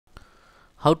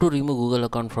How to remove Google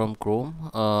account from Chrome,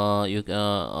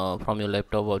 from your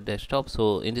laptop or desktop.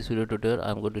 So in this video tutorial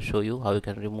I'm going to show you how you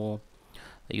can remove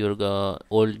your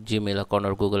old Gmail account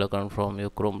or Google account from your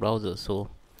Chrome browser.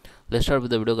 So let's start with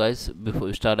the video, guys. Before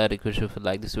we start, I request you, if you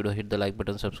like this video, hit the like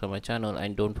button, subscribe my channel,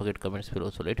 and don't forget comments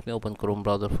below. So let me open Chrome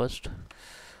browser first.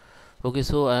 Okay,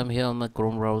 so I am here on my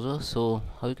Chrome browser. So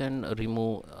how you can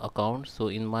remove accounts? So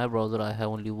in my browser I have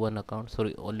only one account,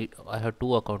 sorry, only I have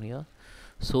two account here.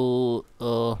 So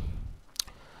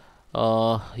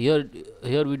here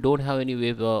we don't have any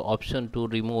way option to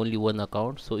remove only one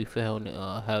account. So if you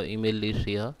have email list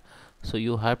here, so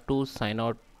you have to sign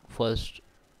out first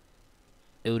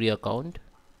every account,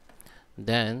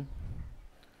 then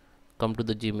come to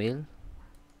the Gmail,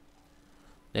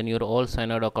 then your all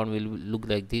sign out account will look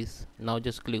like this. Now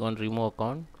just click on remove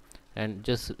account and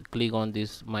just click on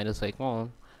this minus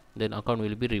icon, then account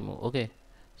will be removed. Okay,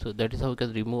 so that is how you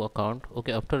can remove account.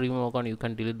 Okay, after remove account you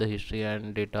can delete the history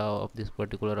and data of this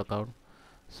particular account.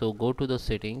 So go to the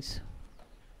settings,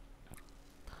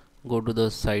 go to the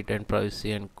site and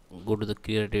privacy, and go to the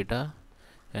clear data,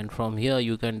 and from here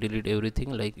you can delete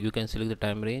everything. Like you can select the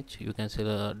time range, you can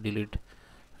delete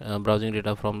browsing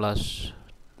data from last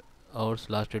hours,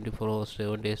 last 24 hours,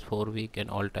 7 days, 4 week,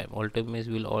 and all time. All time means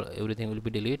will all everything will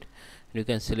be deleted. You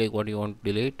can select what you want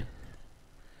to delete.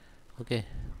 Okay,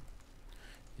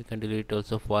 you can delete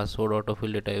also password,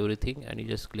 autofill data, everything, and you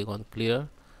just click on clear,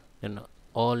 then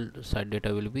all site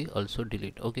data will be also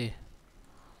delete. Okay,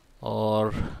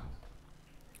 or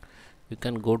you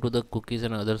can go to the cookies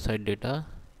and other site data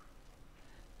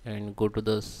and go to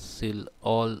the see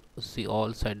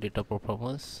all site data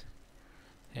performance,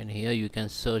 and here you can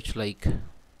search like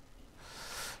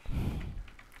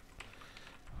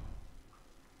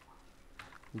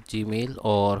Gmail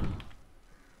or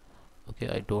okay,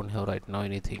 I don't have right now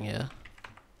anything here.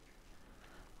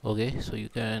 Okay, so you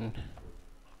can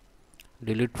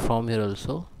delete from here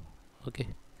also. Okay,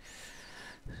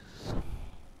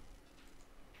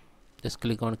 just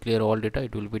click on clear all data,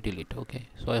 it will be delete. Okay,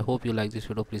 so I hope you like this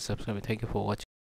video. Please subscribe me. Thank you for watching.